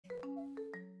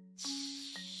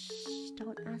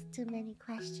too many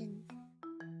questions.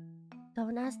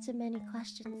 Don't ask too many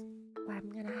questions, or I'm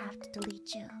gonna have to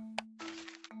delete you.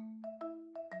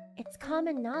 It's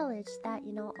common knowledge that,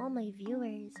 you know, all my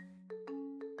viewers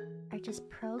are just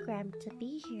programmed to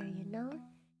be here, you know?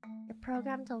 You're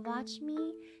programmed to watch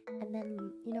me and then,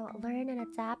 you know, learn and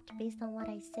adapt based on what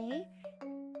I say.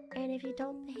 And if you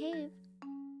don't behave,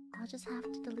 I'll just have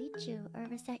to delete you or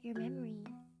reset your memory.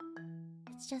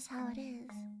 It's just how it is.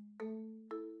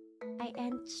 I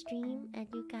end stream and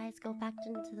you guys go back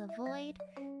into the void.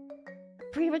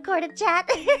 Pre-recorded chat.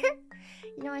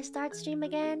 You know, I start stream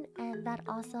again and that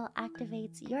also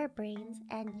activates your brains,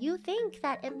 and you think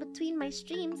that in between my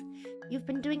streams you've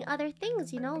been doing other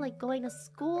things, you know, like going to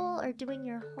school or doing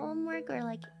your homework or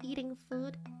like eating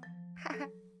food.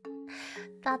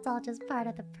 That's all just part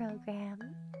of the program.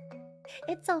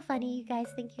 It's so funny you guys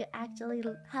think you actually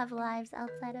have lives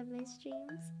outside of my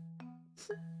streams.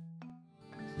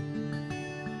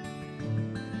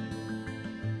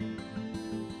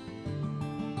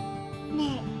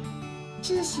 네,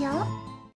 志行